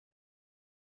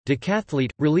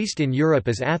Decathlete, released in Europe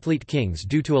as Athlete Kings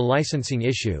due to a licensing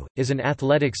issue, is an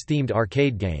athletics-themed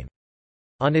arcade game.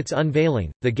 On its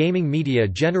unveiling, the gaming media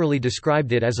generally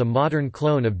described it as a modern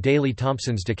clone of Daley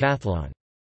Thompson's Decathlon.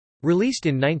 Released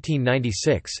in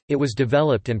 1996, it was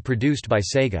developed and produced by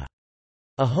Sega.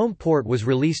 A home port was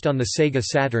released on the Sega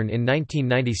Saturn in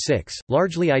 1996,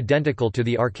 largely identical to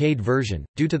the arcade version,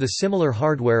 due to the similar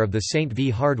hardware of the Saint V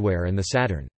hardware and the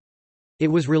Saturn. It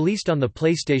was released on the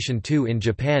PlayStation 2 in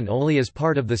Japan only as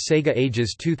part of the Sega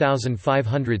Ages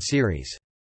 2500 series.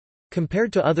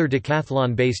 Compared to other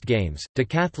decathlon-based games,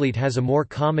 Decathlete has a more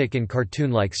comic and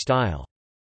cartoon-like style.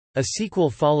 A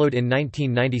sequel followed in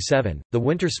 1997, the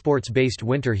winter sports-based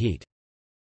Winter Heat.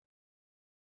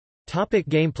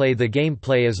 Gameplay. The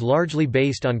gameplay is largely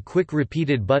based on quick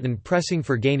repeated button pressing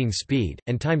for gaining speed,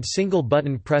 and timed single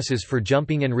button presses for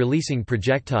jumping and releasing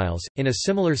projectiles, in a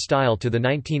similar style to the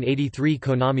 1983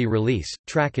 Konami release,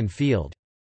 Track and Field.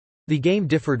 The game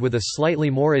differed with a slightly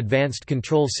more advanced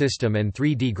control system and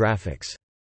 3D graphics.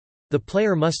 The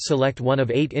player must select one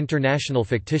of 8 international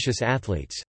fictitious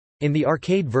athletes. In the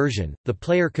arcade version, the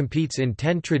player competes in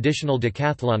 10 traditional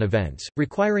decathlon events,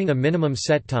 requiring a minimum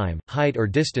set time, height or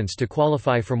distance to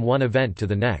qualify from one event to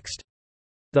the next.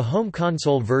 The home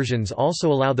console versions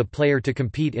also allow the player to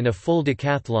compete in a full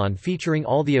decathlon featuring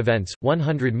all the events: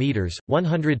 100 meters,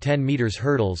 110 meters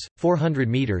hurdles, 400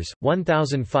 meters,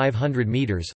 1500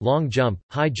 meters, long jump,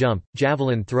 high jump,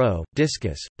 javelin throw,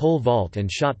 discus, pole vault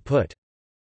and shot put.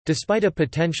 Despite a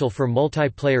potential for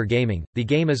multiplayer gaming, the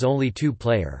game is only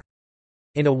 2-player.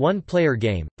 In a one-player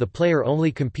game, the player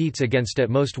only competes against at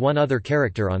most one other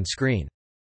character on screen.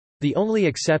 The only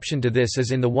exception to this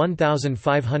is in the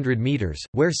 1,500 meters,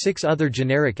 where 6 other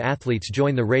generic athletes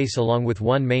join the race along with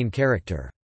one main character.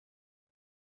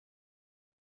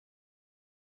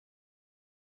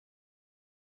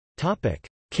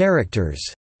 Characters.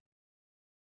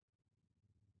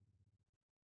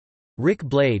 Rick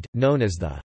Blade, known as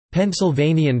the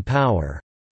Pennsylvanian Power.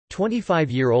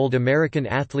 25-year-old American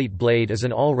athlete Blade is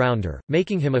an all-rounder,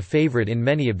 making him a favorite in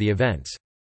many of the events.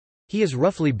 He is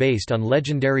roughly based on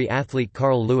legendary athlete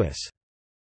Carl Lewis.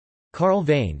 Karl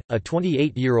Vane, a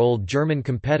 28-year-old German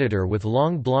competitor with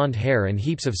long blonde hair and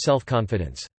heaps of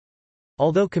self-confidence.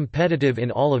 Although competitive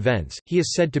in all events, he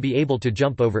is said to be able to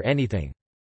jump over anything.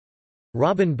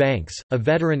 Robin Banks, a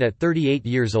veteran at 38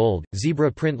 years old,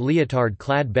 zebra print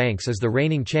leotard-clad Banks is the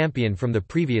reigning champion from the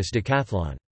previous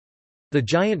decathlon. The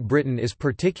Giant Briton is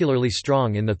particularly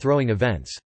strong in the throwing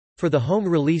events. For the home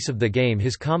release of the game,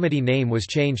 his comedy name was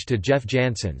changed to Jeff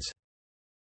Jansen's.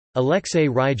 Alexei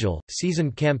Rigel,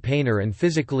 seasoned campaigner and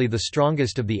physically the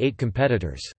strongest of the 8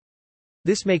 competitors.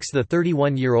 This makes the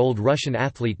 31-year-old Russian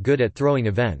athlete good at throwing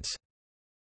events.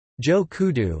 Joe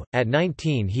Kudu, at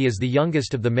 19 he is the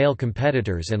youngest of the male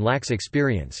competitors and lacks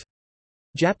experience.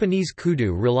 Japanese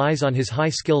Kudu relies on his high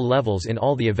skill levels in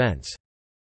all the events.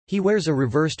 He wears a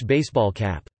reversed baseball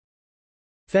cap.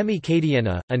 Femi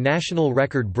Kadiena, a national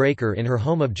record breaker in her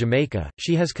home of Jamaica,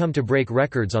 she has come to break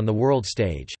records on the world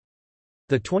stage.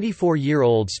 The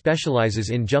 24-year-old specializes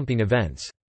in jumping events.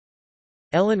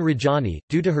 Ellen Rajani,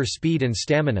 due to her speed and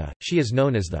stamina, she is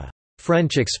known as the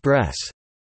French Express.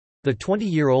 The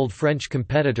 20-year-old French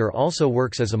competitor also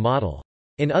works as a model.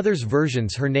 In others'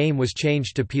 versions her name was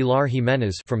changed to Pilar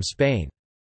Jimenez from Spain.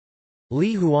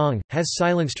 Li Huang has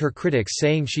silenced her critics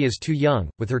saying she is too young,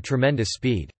 with her tremendous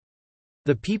speed.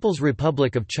 The People's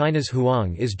Republic of China's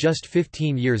Huang is just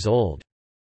 15 years old.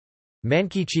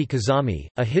 Mankichi Kazami,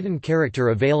 a hidden character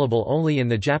available only in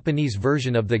the Japanese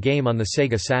version of the game on the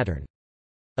Sega Saturn.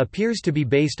 Appears to be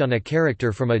based on a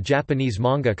character from a Japanese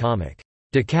manga comic,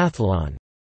 Decathlon.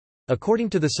 According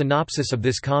to the synopsis of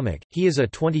this comic, he is a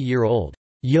 20-year-old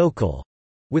yokel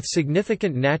with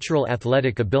significant natural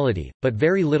athletic ability, but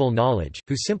very little knowledge,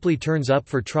 who simply turns up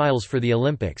for trials for the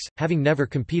Olympics, having never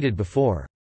competed before.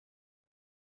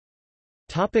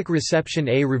 Reception.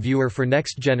 A reviewer for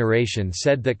Next Generation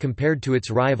said that compared to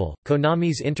its rival,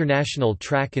 Konami's International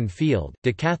Track and Field,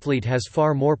 Decathlete has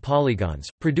far more polygons,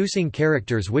 producing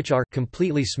characters which are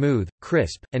completely smooth,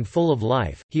 crisp, and full of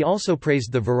life. He also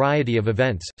praised the variety of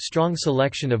events, strong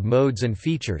selection of modes and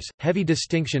features, heavy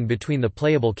distinction between the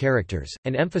playable characters,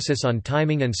 and emphasis on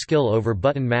timing and skill over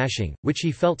button mashing, which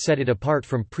he felt set it apart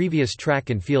from previous track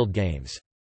and field games.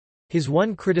 His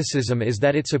one criticism is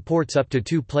that it supports up to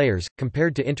 2 players,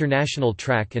 compared to International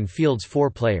Track and Field's 4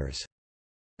 players.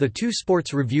 The 2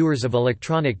 sports reviewers of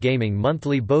Electronic Gaming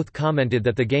Monthly both commented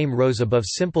that the game rose above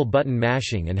simple button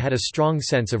mashing and had a strong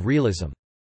sense of realism.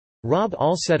 Rob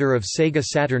Allsetter of Sega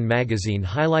Saturn magazine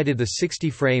highlighted the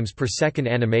 60 frames per second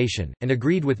animation, and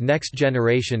agreed with Next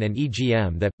Generation and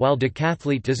EGM that, while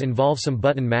Decathlete does involve some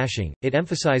button mashing, it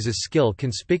emphasizes skill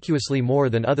conspicuously more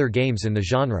than other games in the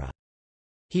genre.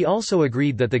 He also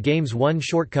agreed that the game's one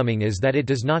shortcoming is that it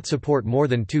does not support more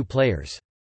than 2 players.